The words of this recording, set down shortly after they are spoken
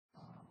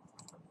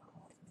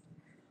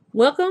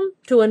Welcome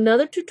to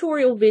another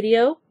tutorial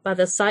video by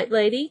the Site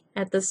Lady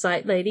at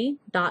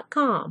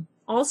thesitelady.com,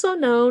 also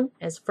known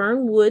as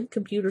Fernwood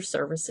Computer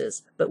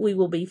Services, but we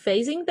will be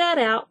phasing that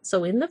out,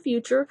 so in the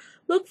future,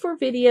 look for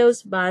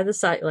videos by the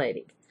Site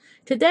Lady.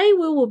 Today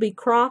we will be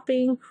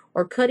cropping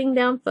or cutting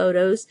down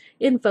photos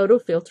in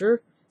Photofiltre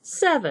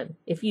 7.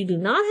 If you do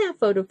not have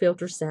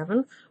Photofiltre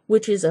 7,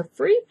 which is a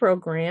free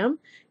program,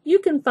 you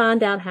can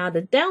find out how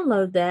to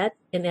download that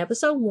in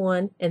episode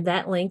 1, and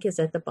that link is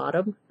at the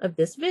bottom of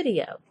this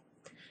video.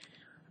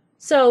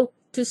 So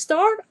to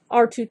start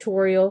our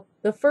tutorial,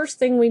 the first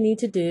thing we need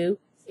to do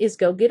is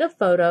go get a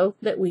photo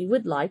that we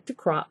would like to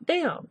crop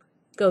down.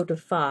 Go to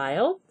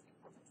File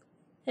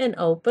and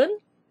Open.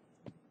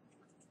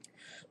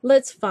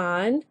 Let's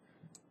find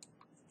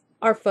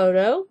our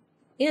photo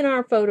in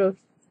our photo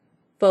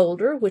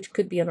folder, which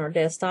could be on our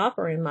desktop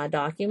or in my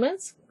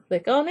documents.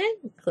 Click on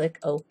it, click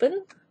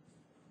Open.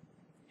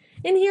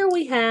 And here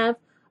we have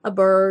a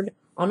bird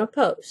on a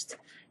post.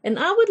 And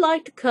I would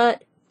like to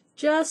cut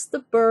just the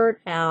bird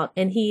out,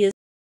 and he is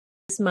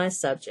my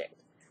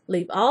subject.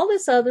 Leave all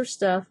this other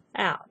stuff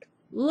out.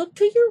 Look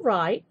to your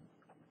right,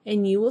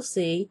 and you will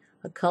see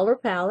a color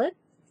palette,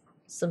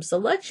 some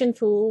selection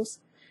tools,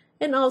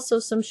 and also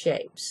some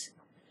shapes.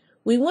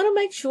 We want to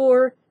make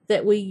sure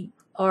that we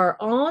are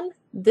on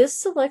this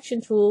selection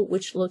tool,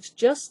 which looks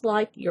just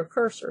like your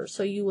cursor.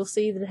 So you will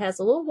see that it has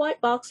a little white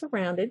box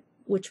around it,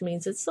 which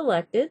means it's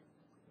selected.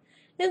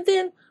 And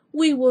then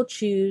we will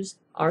choose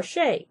our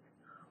shape.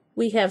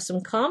 We have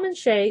some common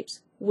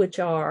shapes, which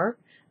are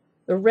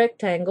the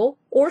rectangle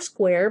or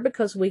square,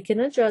 because we can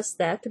adjust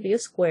that to be a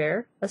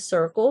square, a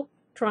circle,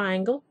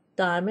 triangle,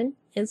 diamond,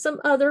 and some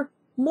other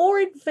more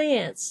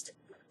advanced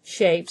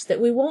shapes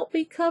that we won't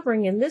be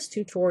covering in this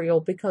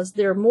tutorial because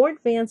they're more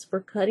advanced for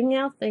cutting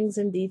out things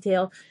in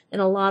detail and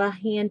a lot of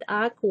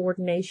hand-eye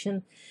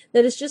coordination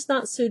that is just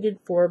not suited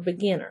for a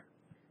beginner.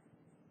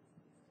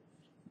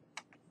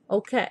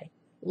 Okay,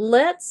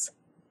 let's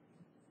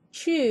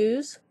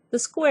choose the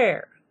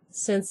square,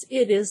 since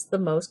it is the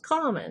most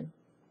common.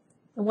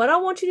 And what I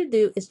want you to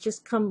do is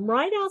just come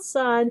right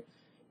outside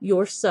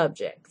your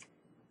subject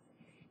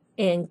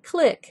and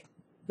click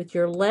with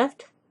your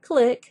left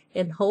click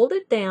and hold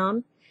it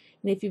down.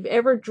 And if you've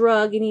ever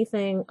drug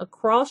anything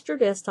across your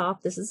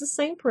desktop, this is the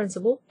same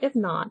principle. If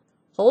not,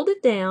 hold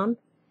it down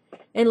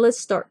and let's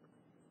start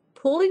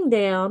pulling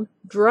down,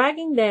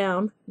 dragging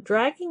down,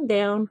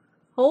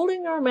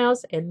 holding our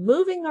mouse and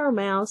moving our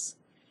mouse.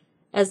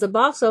 As the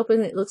box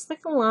opens, it looks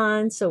like a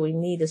line, so we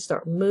need to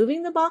start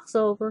moving the box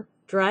over,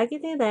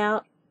 dragging it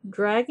out,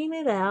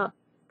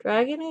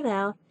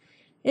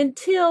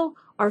 until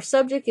our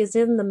subject is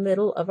in the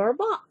middle of our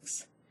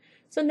box.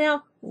 So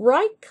now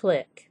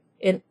right-click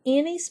in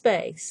any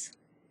space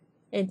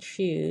and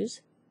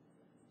choose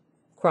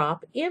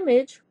Crop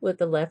Image with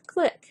the left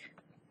click.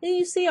 And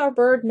you see our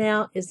bird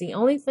now is the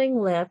only thing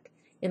left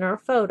in our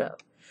photo.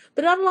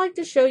 But I'd like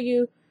to show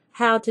you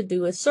how to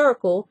do a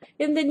circle,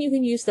 and then you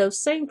can use those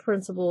same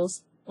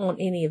principles on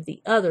any of the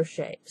other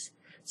shapes.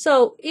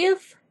 So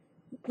if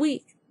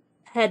we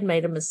had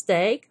made a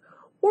mistake,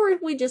 or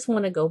if we just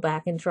want to go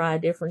back and try a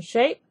different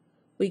shape,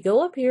 we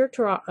go up here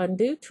to our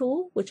Undo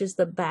tool, which is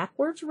the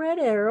backwards red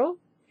arrow.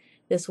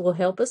 This will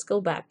help us go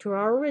back to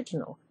our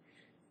original.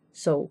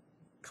 So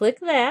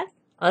click that,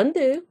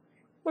 undo,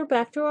 we're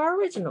back to our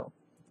original.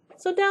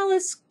 So now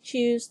let's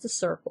choose the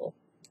circle.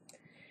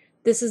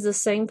 This is the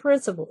same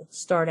principle.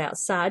 Start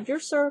outside your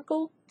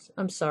circle.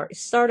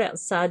 Start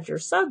outside your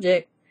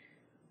subject.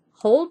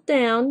 Hold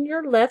down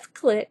your left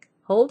click.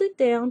 Hold it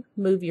down.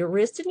 Move your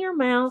wrist and your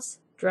mouse.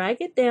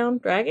 Drag it down.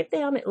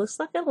 It looks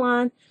like a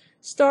line.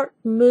 Start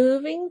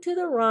moving to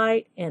the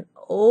right and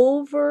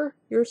over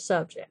your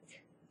subject.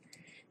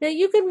 Now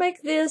you can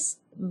make this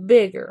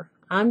bigger.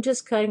 I'm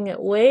just cutting it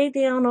way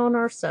down on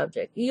our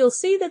subject. You'll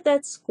see that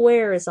that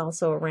square is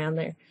also around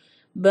there,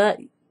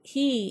 but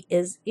he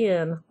is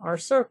in our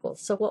circle.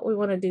 So what we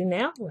want to do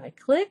now, right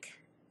click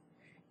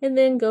and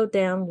then go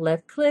down,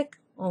 left click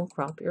on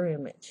crop your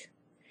image.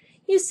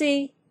 You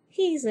see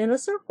he's in a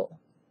circle.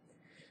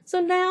 So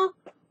now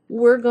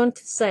we're going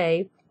to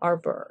save our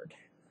bird.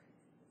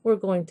 We're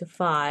going to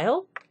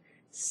File,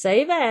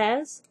 Save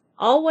As,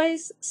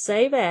 always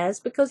Save As,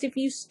 because if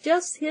you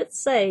just hit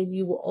save,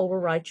 you will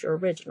overwrite your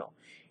original.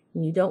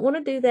 And you don't want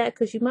to do that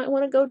because you might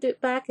want to go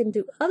back and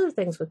do other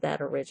things with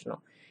that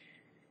original.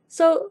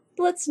 So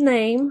let's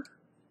name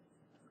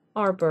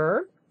our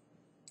bird,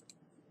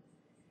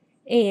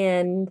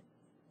 and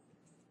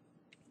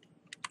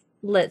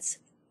let's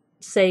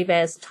save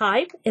as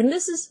type, and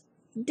this is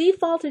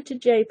defaulted to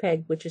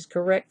JPEG, which is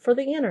correct for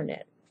the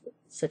internet,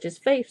 such as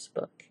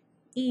Facebook,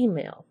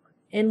 email,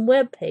 and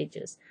web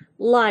pages,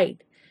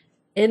 light,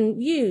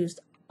 and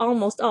used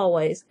almost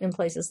always in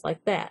places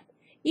like that.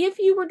 If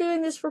you were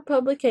doing this for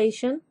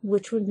publication,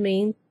 which would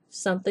mean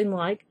something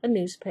like a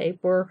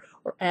newspaper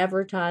or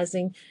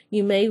advertising,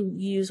 you may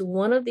use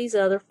one of these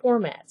other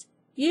formats.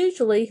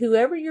 Usually,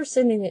 whoever you're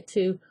sending it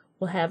to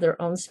will have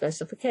their own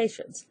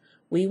specifications.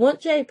 We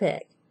want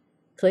JPEG.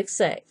 Click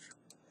Save.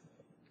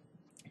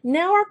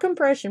 Now our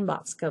compression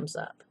box comes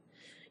up.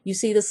 You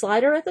see the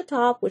slider at the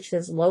top, which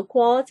says low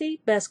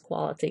quality, best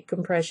quality,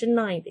 compression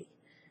 90.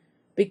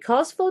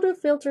 Because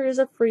Photofiltre is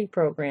a free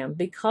program,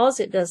 because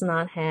it does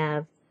not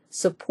have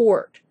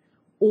support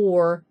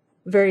or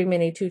very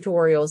many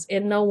tutorials,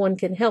 and no one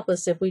can help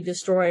us if we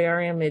destroy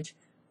our image,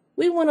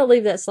 we want to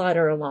leave that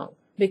slider alone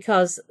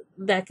because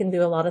that can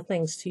do a lot of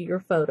things to your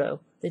photo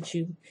that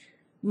you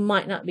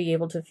might not be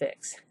able to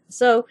fix.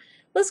 So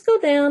let's go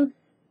down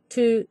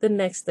to the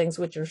next things,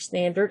 which are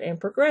standard and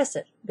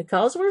progressive.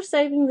 Because we're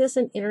saving this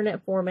in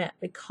internet format,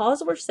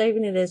 because we're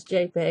saving it as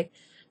JPEG,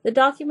 the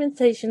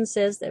documentation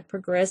says that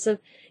progressive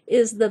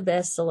is the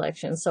best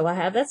selection. So I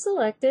have that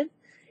selected.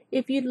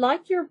 If you'd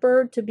like your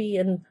bird to be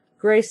in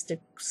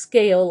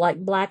grayscale,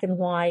 like black and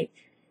white,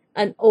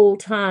 an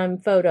old-time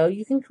photo,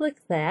 you can click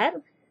that.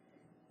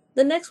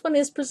 The next one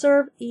is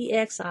preserve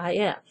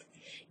EXIF.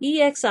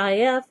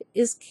 EXIF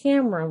is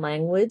camera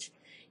language.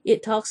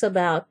 It talks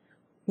about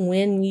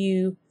when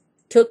you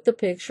took the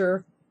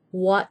picture,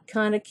 what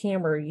kind of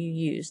camera you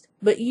used.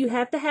 But you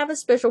have to have a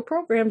special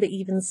program to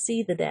even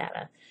see the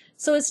data.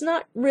 So it's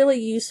not really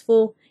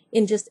useful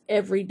in just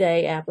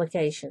everyday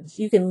applications.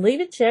 You can leave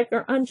it checked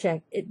or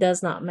unchecked. It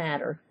does not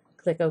matter.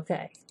 Click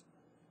OK.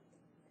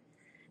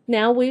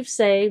 Now we've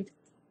saved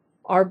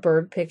our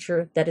bird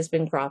picture that has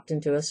been cropped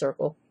into a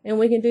circle, and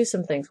we can do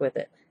some things with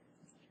it.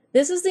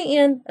 This is the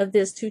end of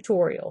this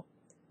tutorial.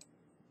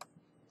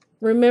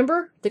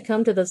 Remember to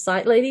come to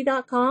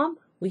thesitelady.com.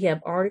 We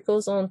have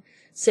articles on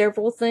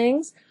several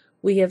things.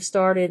 We have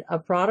started a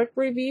product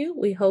review.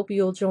 We hope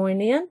you'll join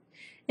in.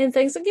 And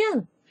thanks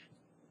again.